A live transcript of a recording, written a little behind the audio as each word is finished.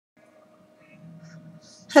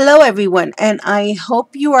Hello, everyone, and I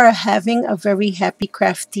hope you are having a very happy,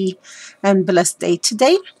 crafty, and blessed day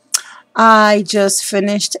today. I just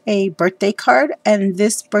finished a birthday card, and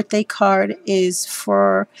this birthday card is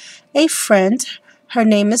for a friend. Her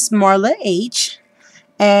name is Marla H.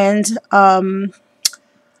 And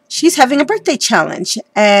she's having a birthday challenge,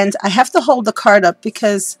 and I have to hold the card up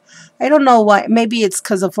because I don't know why. Maybe it's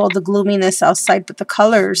because of all the gloominess outside, but the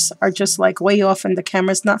colors are just like way off and the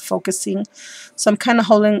camera's not focusing. So I'm kind of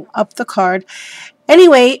holding up the card.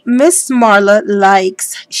 Anyway, Miss Marla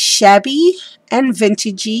likes shabby and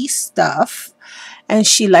vintagey stuff, and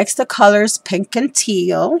she likes the colors pink and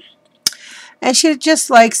teal, and she just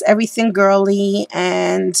likes everything girly.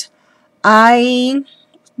 And I,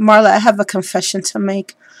 Marla, I have a confession to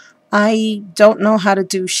make. I don't know how to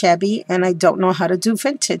do shabby, and I don't know how to do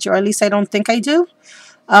vintage, or at least I don't think I do.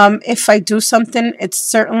 If I do something, it's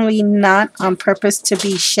certainly not on purpose to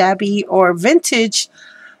be shabby or vintage,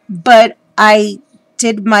 but I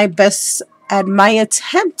did my best at my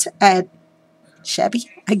attempt at shabby,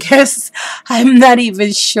 I guess. I'm not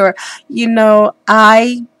even sure.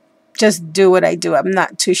 I just do what I do. I'm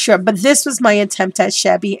not too sure. But this was my attempt at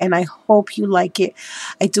shabby, and I hope you like it.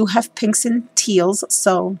 I do have pinks and teals,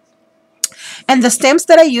 so. And the stamps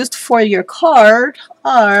that I used for your card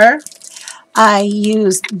are, I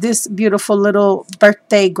used this beautiful little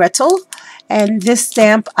birthday Gretel, and this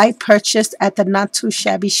stamp I purchased at the Not Too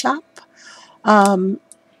Shabby Shop, um,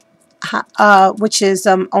 which is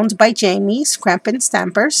owned by Jamie Scrampin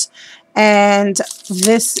Stampers. And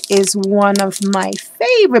this is one of my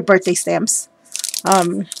favorite birthday stamps.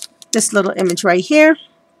 Um, this little image right here.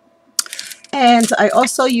 And I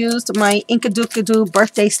also used my Inkadoo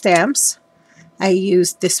birthday stamps. I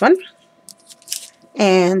used this one,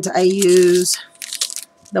 and I use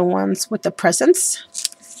the ones with the presents,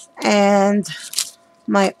 and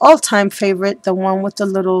my all-time favorite, the one with the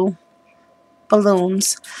little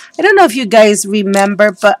balloons. I don't know if you guys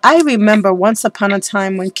remember, but I remember once upon a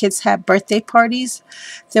time when kids had birthday parties,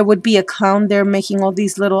 there would be a clown there making all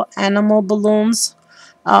these little animal balloons,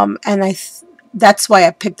 and that's why I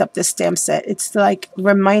picked up this stamp set. It's like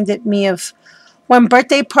reminded me of when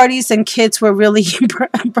birthday parties and kids were really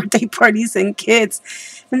birthday parties and kids,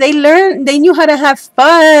 and they knew how to have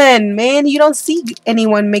fun. Man, you don't see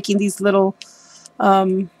anyone making these little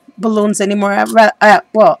balloons anymore.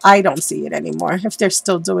 Well, I don't see it anymore if they're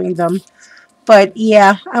still doing them. But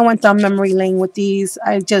yeah, I went down memory lane with these.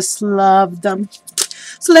 I just love them.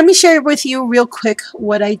 So let me share with you real quick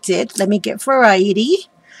what I did. Let me get variety.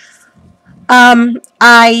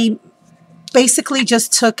 I basically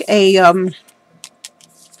just took a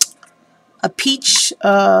peach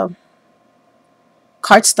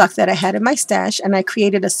cardstock that I had in my stash, and I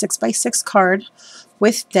created a 6x6 card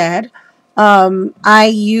with that.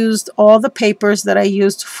 I used all the papers that I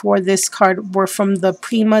used for this card were from the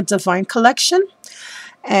Prima Divine collection,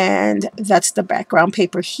 and that's the background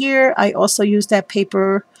paper here. I also used that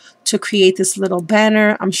paper to create this little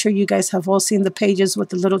banner. I'm sure you guys have all seen the pages with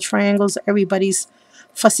the little triangles. Everybody's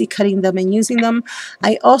fussy cutting them and using them.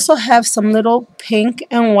 I also have some little pink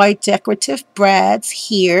and white decorative brads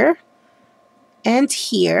here and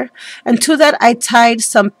here, and to that I tied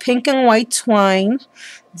some pink and white twine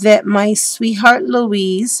that my sweetheart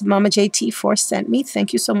Louise, Mama JT4, sent me.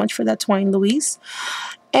 Thank you so much for that twine, Louise.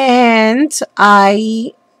 And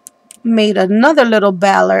I made another little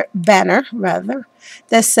banner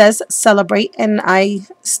that says celebrate, and I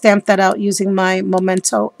stamped that out using my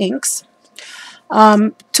Memento inks.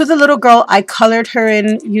 To the little girl, I colored her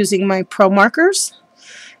in using my Pro markers,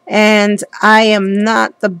 and I am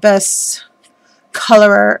not the best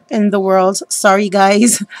colorer in the world. Sorry,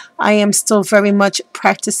 guys. I am still very much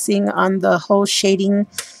practicing on the whole shading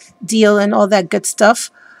deal and all that good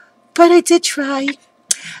stuff, but I did try.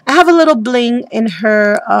 I have a little bling in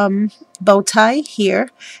her bow tie here,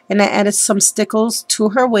 and I added some stickles to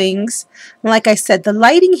her wings. And like I said, the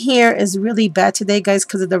lighting here is really bad today, guys,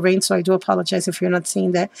 because of the rain, so I do apologize if you're not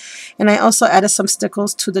seeing that. And I also added some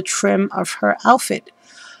stickles to the trim of her outfit.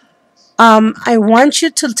 I want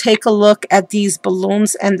you to take a look at these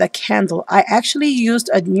balloons and the candle. I actually used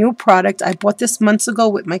a new product. I bought this months ago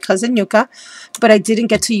with my cousin Yuka, but I didn't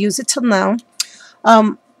get to use it till now.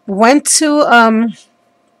 Went to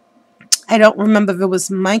I don't remember if it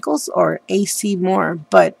was Michael's or AC Moore,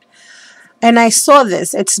 and I saw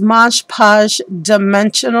this. It's Mosh Posh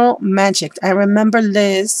Dimensional Magic. I remember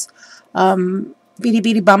Liz, Beady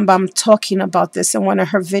Beady Bam Bam, talking about this in one of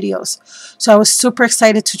her videos. So I was super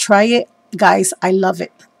excited to try it. Guys, I love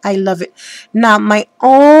it. I love it. Now, my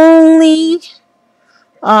only,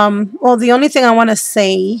 the only thing I want to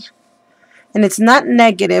say And it's not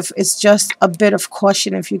negative, it's just a bit of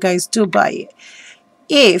caution if you guys do buy it.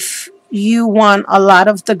 If you want a lot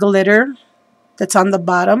of the glitter that's on the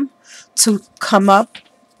bottom to come up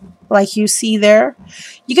like you see there,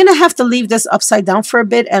 you're going to have to leave this upside down for a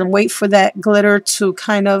bit and wait for that glitter to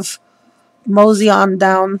kind of mosey on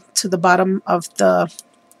down to the bottom of the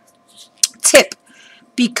tip.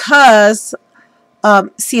 Because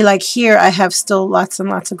see, like here I have still lots and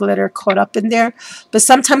lots of glitter caught up in there, but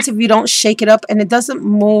sometimes if you don't shake it up, and it doesn't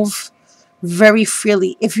move very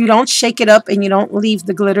freely, if you don't shake it up and you don't leave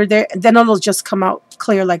the glitter there, then it'll just come out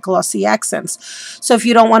clear like glossy accents. So if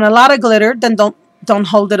you don't want a lot of glitter, then don't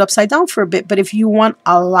hold it upside down for a bit. But if you want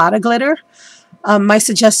a lot of glitter, my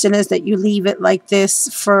suggestion is that you leave it like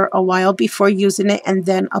this for a while before using it and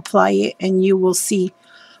then apply it, and you will see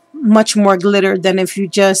much more glitter than if you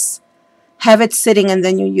just have it sitting and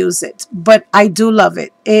then you use it. But I do love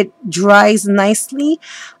it. It dries nicely.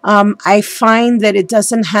 I find that it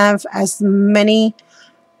doesn't have as many,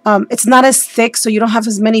 it's not as thick, so you don't have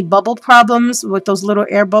as many bubble problems with those little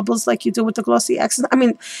air bubbles like you do with the Glossy Access. I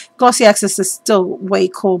mean, Glossy Access is still way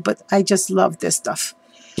cool, but I just love this stuff.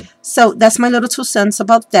 So that's my little 2 cents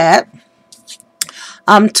about that.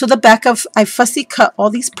 To the back of, I fussy cut all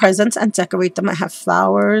these presents and decorate them. I have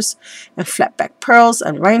flowers and flat back pearls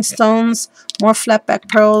and rhinestones, more flat back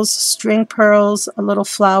pearls, string pearls, a little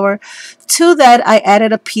flower. To that, I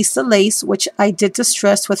added a piece of lace, which I did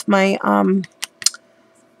distress with my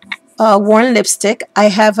worn lipstick. I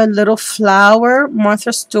have a little flower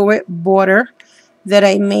Martha Stewart border that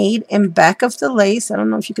I made in back of the lace. I don't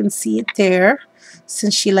know if you can see it there,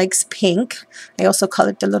 since she likes pink. I also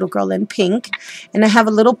colored the little girl in pink. And I have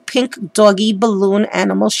a little pink doggy balloon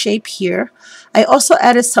animal shape here. I also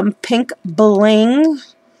added some pink bling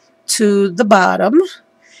to the bottom.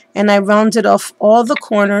 And I rounded off all the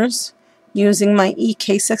corners using my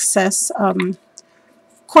EK Success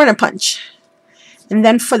corner punch. And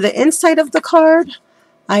then for the inside of the card,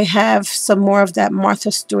 I have some more of that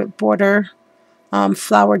Martha Stewart border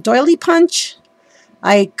flower doily punch.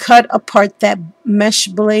 I cut apart that mesh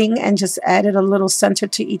bling and just added a little center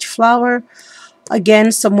to each flower.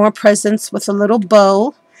 Again, some more presents with a little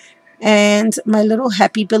bow and my little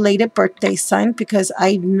happy belated birthday sign, because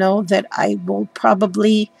I know that I will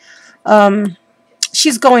probably,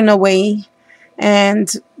 she's going away,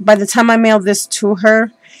 and by the time I mail this to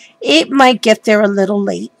her, it might get there a little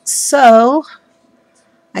late. So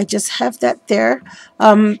I just have that there.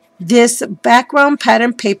 This background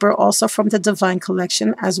pattern paper, also from the Divine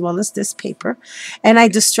Collection, as well as this paper. And I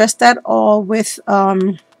distressed that all with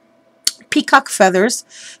peacock feathers,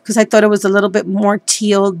 because I thought it was a little bit more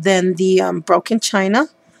teal than the broken china.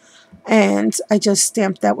 And I just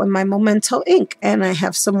stamped that with my Memento ink. And I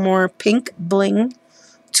have some more pink bling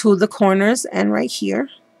to the corners and right here.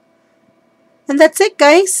 And that's it,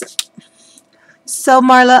 guys. So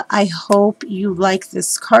Marla, I hope you like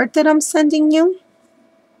this card that I'm sending you.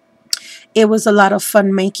 It was a lot of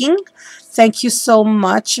fun making. Thank you so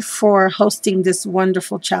much for hosting this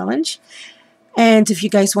wonderful challenge. And if you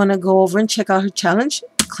guys want to go over and check out her challenge,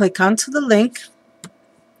 click onto the link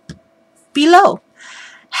below.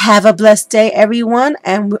 Have a blessed day, everyone,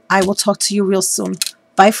 and I will talk to you real soon.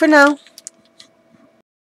 Bye for now.